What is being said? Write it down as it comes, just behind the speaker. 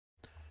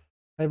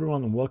Hi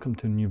everyone and welcome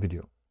to a new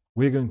video.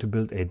 We're going to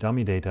build a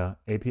dummy data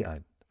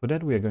API. For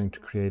that we are going to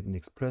create an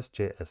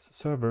Express.js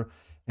server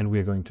and we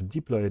are going to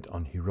deploy it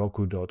on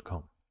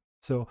Heroku.com.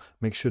 So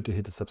make sure to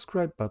hit the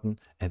subscribe button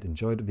and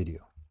enjoy the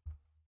video.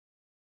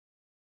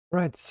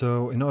 Right,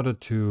 so in order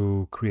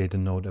to create a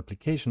Node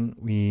application,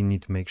 we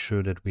need to make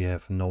sure that we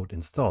have Node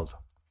installed.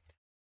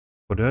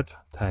 For that,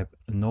 type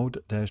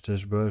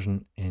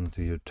node-version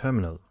into your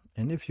terminal.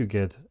 And if you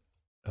get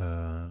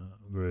a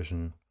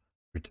version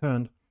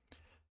returned,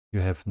 you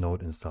have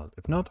Node installed.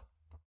 If not,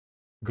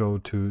 go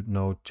to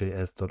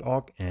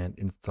nodejs.org and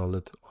install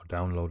it or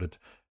download it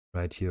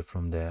right here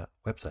from their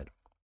website.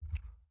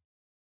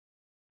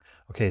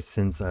 Okay,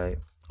 since I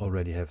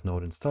already have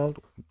Node installed,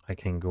 I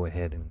can go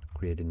ahead and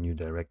create a new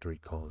directory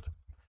called,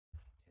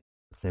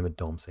 let's name it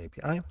DOMS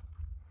API.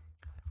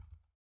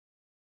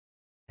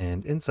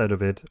 And inside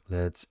of it,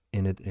 let's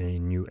init a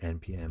new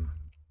npm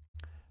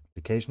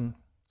application,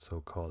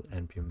 so called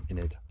npm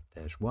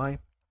init-y.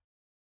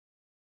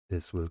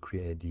 This will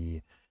create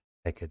the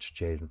package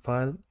JSON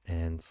file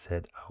and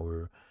set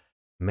our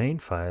main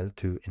file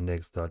to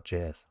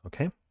index.js.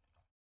 Okay.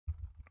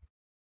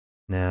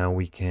 Now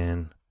we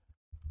can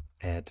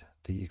add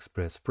the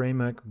Express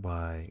framework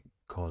by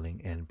calling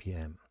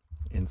npm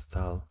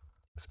install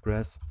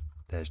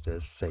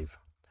express-save.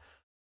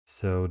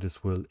 So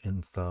this will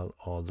install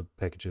all the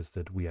packages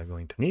that we are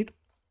going to need.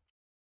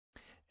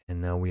 And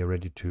now we are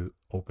ready to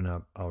open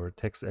up our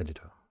text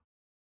editor.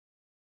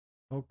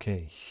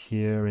 Okay,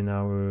 here in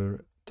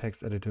our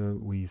text editor,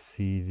 we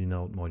see the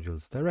Node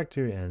modules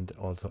directory and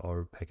also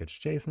our package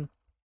JSON.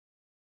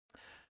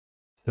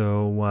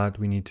 So what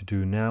we need to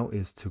do now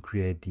is to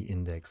create the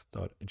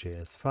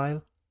index.js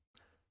file.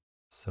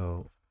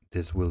 So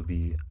this will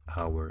be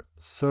our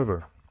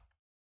server.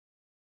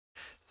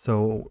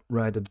 So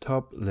right at the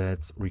top,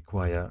 let's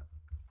require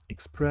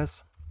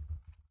Express.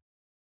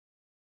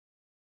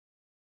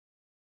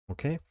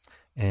 Okay,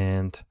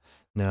 and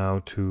now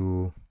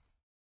to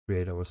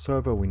create our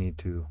server, we need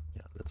to,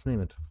 let's name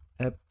it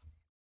app,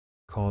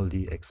 call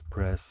the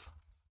Express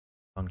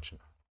function.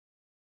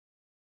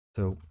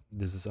 So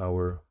this is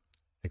our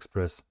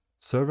Express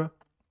server.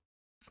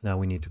 Now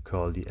we need to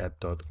call the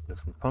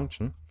app.listen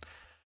function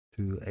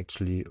to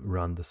actually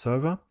run the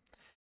server.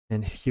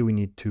 And here we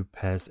need to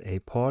pass a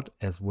port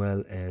as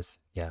well as,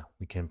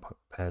 we can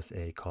pass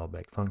a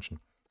callback function.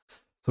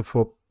 So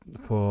for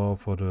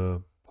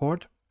the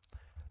port,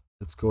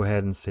 let's go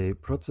ahead and say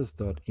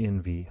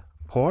process.env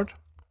port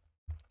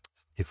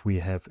if we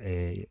have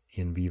a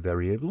env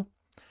variable,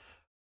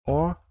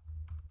 or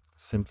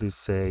simply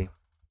say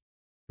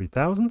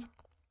 3000.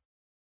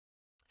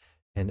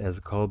 And as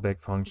a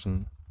callback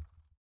function,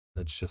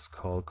 let's just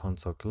call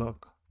console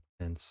log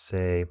and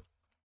say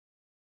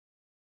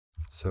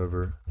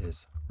server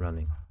is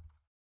running.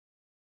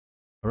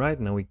 All right,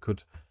 now we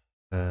could,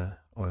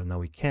 now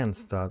we can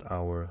start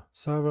our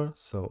server.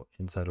 So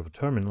inside of a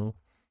terminal,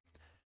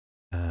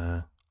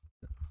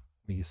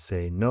 we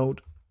say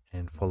node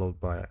and followed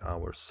by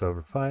our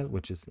server file,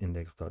 which is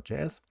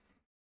index.js.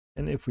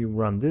 And if we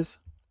run this,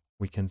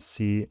 we can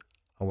see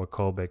our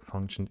callback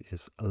function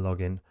is a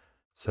login,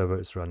 server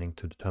is running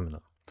to the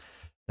terminal.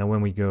 Now,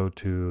 when we go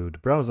to the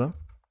browser,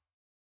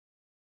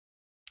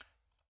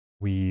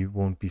 we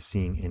won't be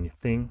seeing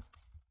anything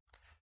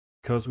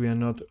because we are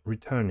not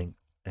returning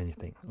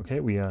anything.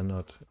 Okay, we are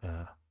not,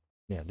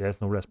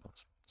 there's no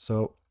response.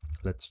 So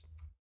let's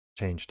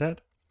change that.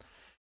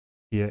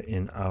 Here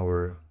in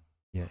our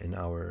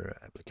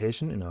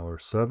application, in our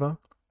server,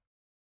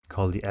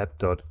 call the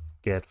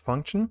app.get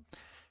function,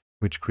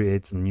 which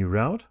creates a new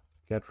route,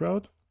 get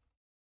route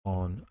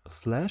on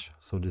 /.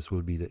 So this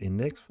will be the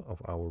index of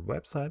our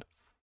website.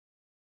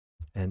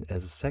 And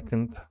as a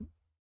second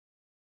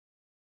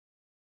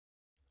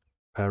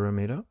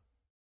parameter,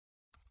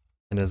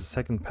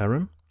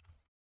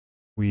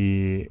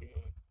 we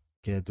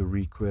get the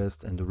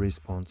request and the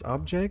response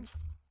objects.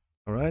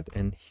 All right,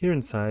 and here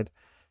inside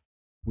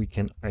we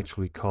can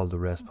actually call the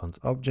response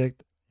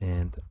object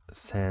and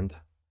send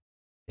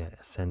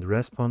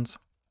response.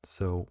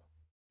 So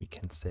we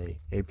can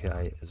say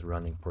API is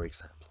running, for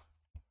example.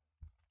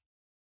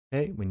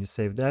 Okay, when you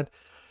save that,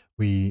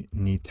 we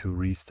need to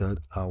restart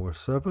our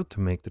server to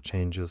make the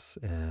changes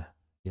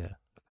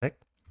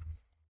effect.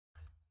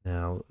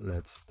 Now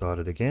let's start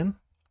it again.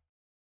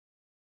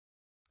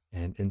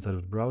 And inside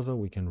of the browser,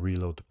 we can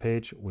reload the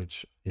page,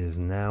 which is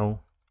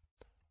now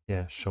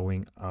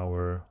showing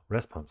our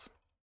response.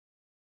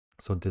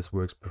 So this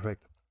works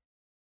perfect.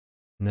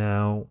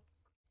 Now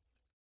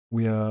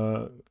we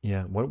are,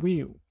 what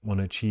we want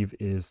to achieve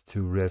is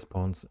to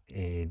response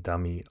a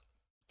dummy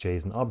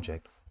JSON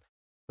object.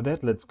 For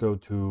that, let's go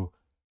to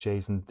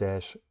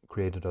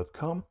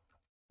JSON-creator.com,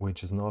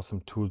 which is an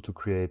awesome tool to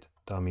create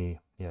dummy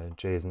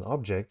JSON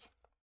objects.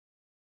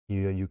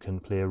 Here you can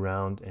play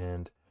around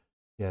and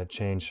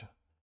change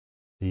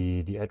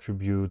the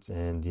attributes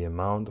and the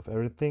amount of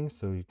everything.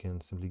 So you can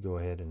simply go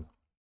ahead and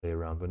play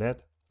around with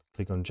that.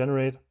 Click on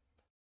generate,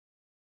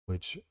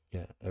 which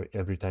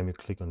every time you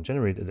click on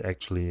generate, it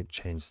actually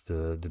changes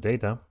the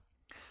data.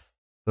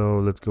 So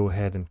let's go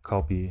ahead and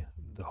copy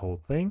the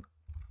whole thing.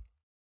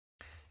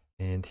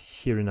 And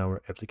here in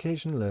our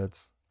application,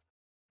 let's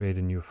create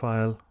a new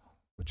file,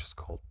 which is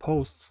called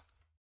posts.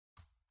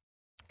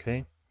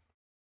 Okay.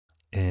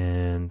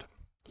 And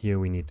here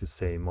we need to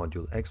say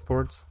module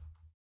exports,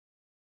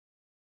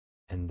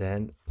 and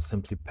then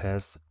simply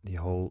pass the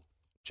whole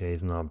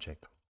JSON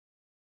object.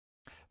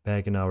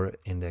 Back in our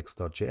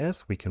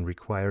index.js, we can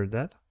require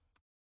that.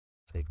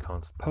 Say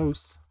const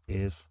posts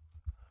is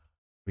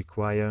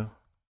require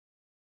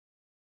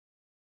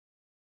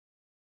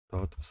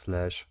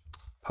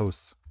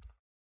 ./posts.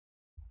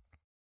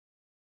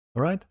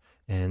 All right,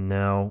 and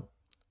now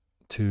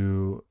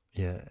to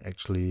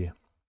actually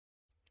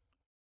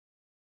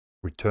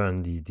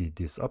return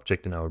this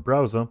object in our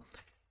browser,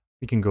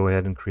 we can go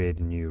ahead and create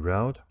a new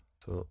route.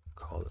 So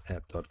call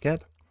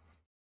app.get,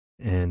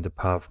 and the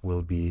path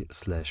will be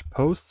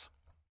 /posts.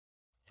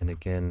 And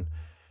again,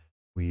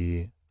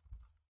 we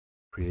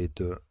create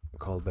the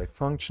callback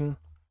function,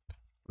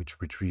 which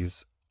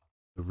retrieves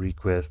the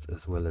request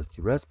as well as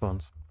the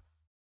response.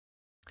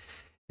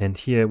 And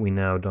here we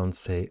now don't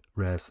say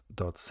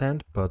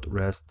res.send, but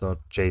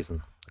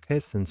res.json. Okay,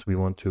 since we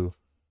want to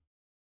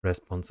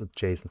response a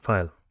JSON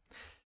file.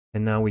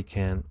 And now we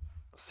can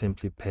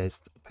simply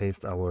paste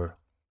our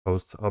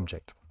posts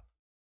object.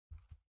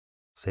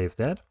 Save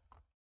that.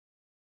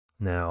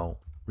 Now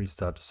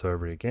restart the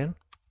server again.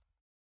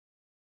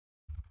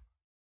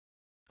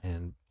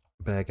 And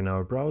back in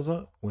our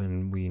browser,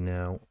 when we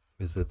now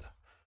visit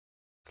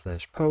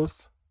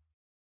 /posts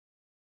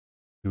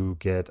to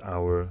get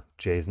our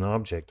JSON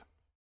object.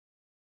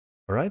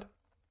 All right.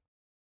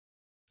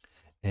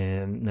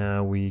 And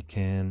now we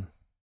can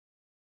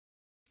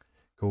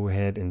go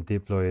ahead and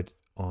deploy it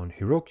on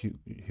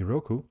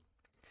Heroku.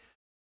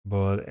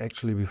 But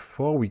actually,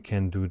 before we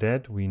can do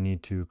that, we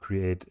need to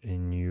create a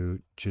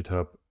new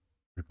GitHub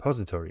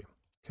repository.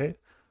 Okay,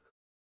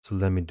 so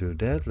let me do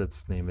that.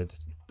 Let's name it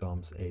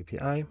DOMS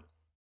API.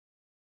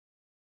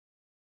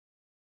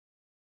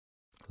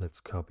 Let's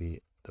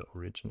copy the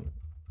origin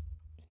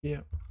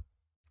here.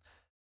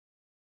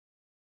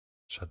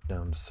 Shut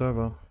down the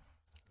server.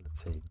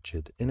 Let's say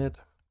git init.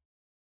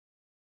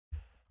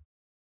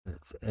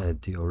 Let's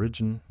add the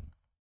origin.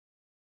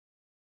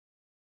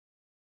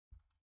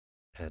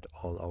 Add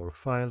all our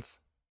files.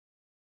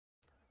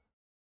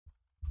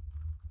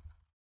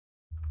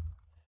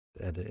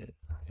 Add a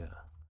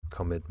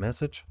commit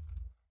message.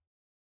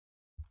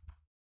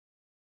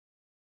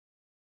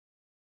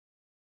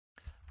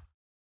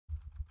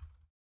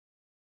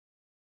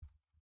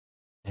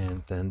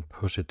 And then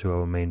push it to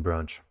our main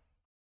branch.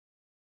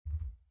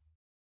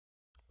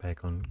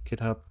 Back on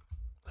GitHub,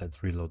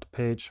 let's reload the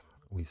page.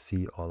 We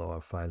see all our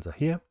files are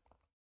here.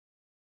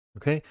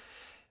 Okay,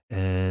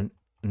 and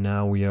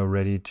now we are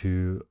ready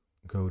to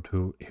go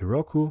to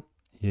Heroku.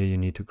 Here you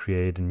need to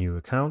create a new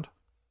account.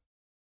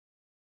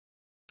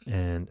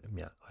 And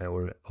I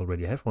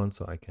already have one,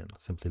 so I can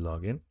simply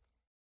log in.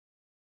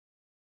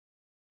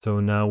 So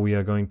now we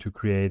are going to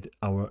create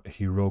our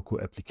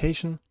Heroku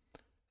application.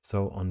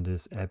 So on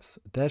this app's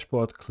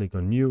dashboard, click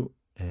on new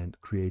and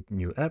create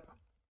new app.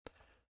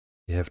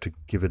 You have to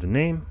give it a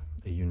name,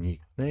 a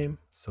unique name.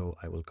 So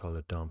I will call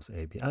it DOMS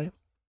API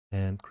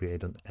and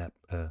create an app.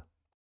 All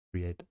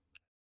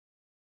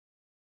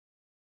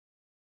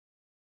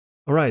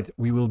right,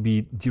 we will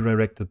be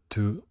redirected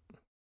to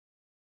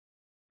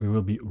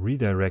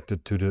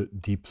the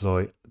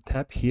deploy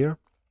tab here.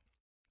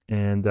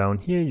 And down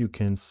here, you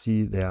can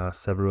see there are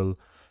several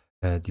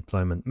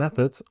deployment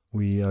methods.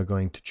 We are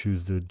going to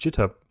choose the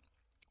GitHub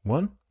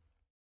one.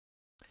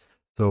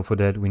 So for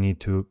that, we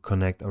need to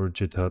connect our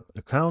GitHub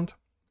account.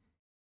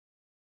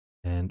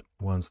 And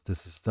once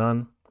this is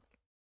done,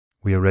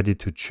 we are ready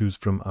to choose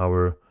from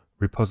our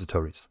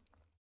repositories.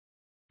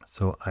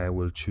 So I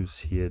will choose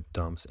here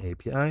DOMS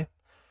API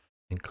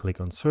and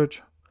click on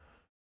search.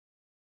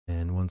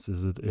 And once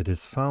it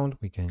is found,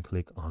 we can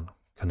click on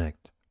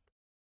connect.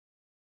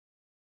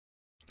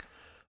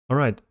 All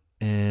right,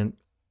 and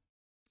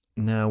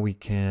now we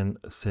can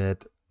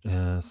set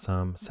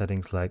some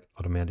settings like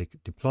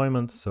automatic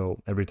deployment.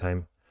 So every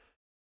time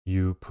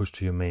you push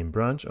to your main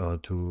branch or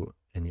to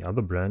any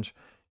other branch,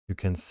 you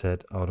can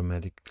set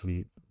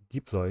automatically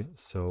deploy,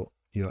 so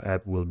your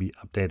app will be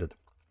updated.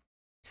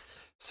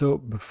 So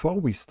before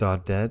we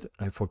start that,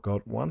 I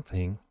forgot one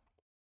thing.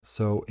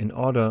 So in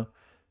order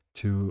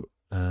to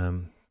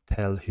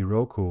tell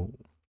Heroku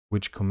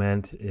which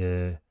command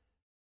it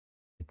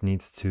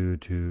needs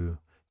to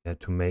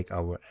make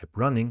our app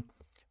running,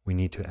 we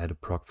need to add a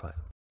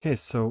Procfile. Okay,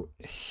 so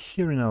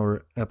here in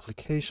our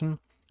application,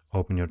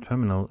 open your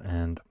terminal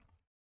and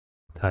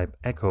type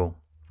echo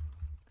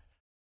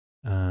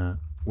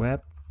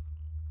web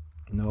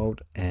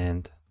node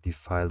and the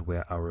file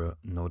where our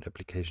node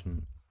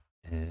application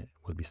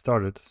will be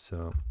started,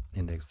 so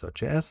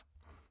index.js,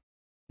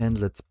 and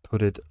let's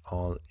put it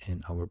all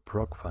in our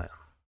Procfile.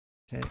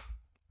 Okay,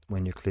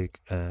 when you click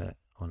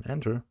on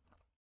enter,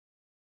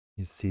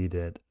 you see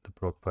that the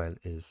Procfile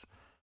is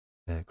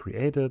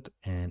created,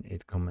 and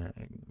it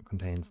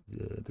contains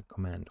the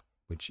command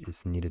which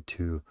is needed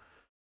to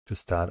to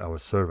start our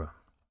server.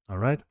 All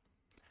right.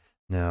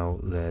 Now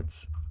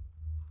let's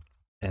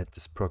add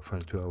this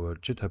Procfile to our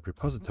GitHub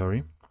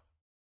repository.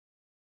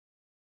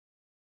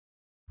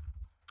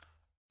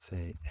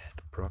 Say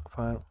add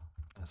Procfile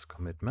as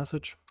commit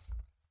message,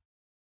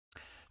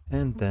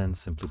 and then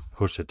simply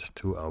push it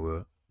to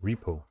our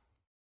repo.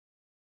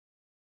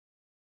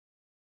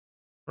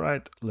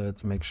 Right,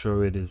 let's make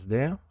sure it is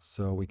there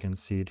so we can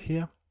see it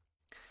here.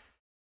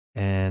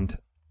 And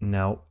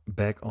now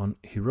back on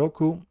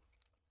Heroku,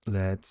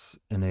 let's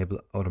enable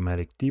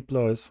automatic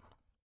deploys.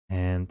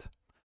 And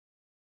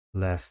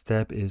last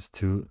step is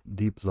to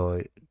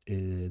deploy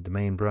the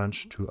main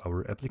branch to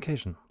our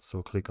application.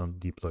 So click on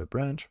deploy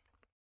branch.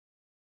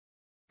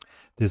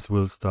 This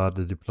will start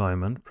the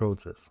deployment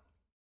process.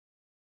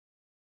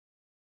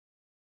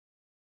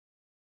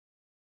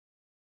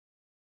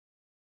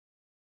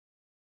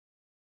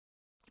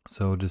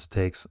 So this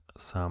takes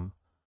some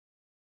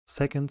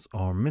seconds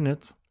or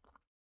minutes.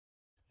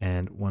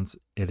 And once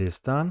it is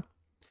done,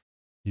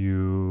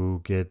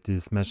 you get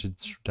this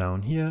message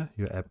down here.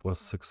 Your app was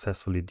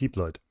successfully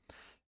deployed.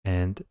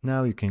 And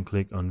now you can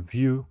click on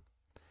view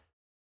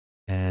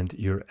and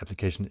your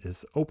application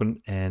is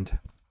open. And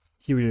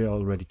here we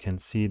already can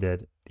see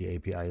that the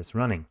API is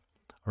running.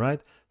 All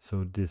right,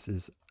 so this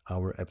is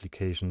our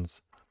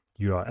application's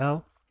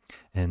URL.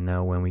 And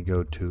now when we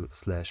go to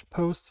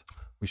 /posts,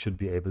 we should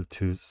be able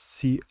to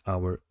see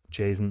our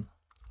JSON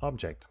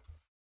object.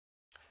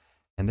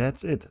 And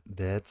that's it.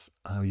 That's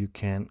how you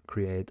can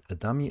create a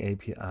dummy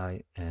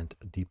API and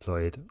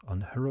deploy it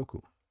on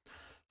Heroku.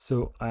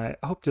 So I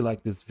hope you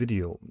liked this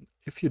video.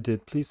 If you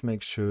did, please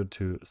make sure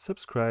to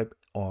subscribe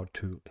or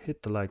to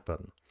hit the like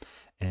button.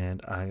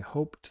 And I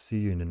hope to see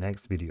you in the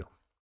next video.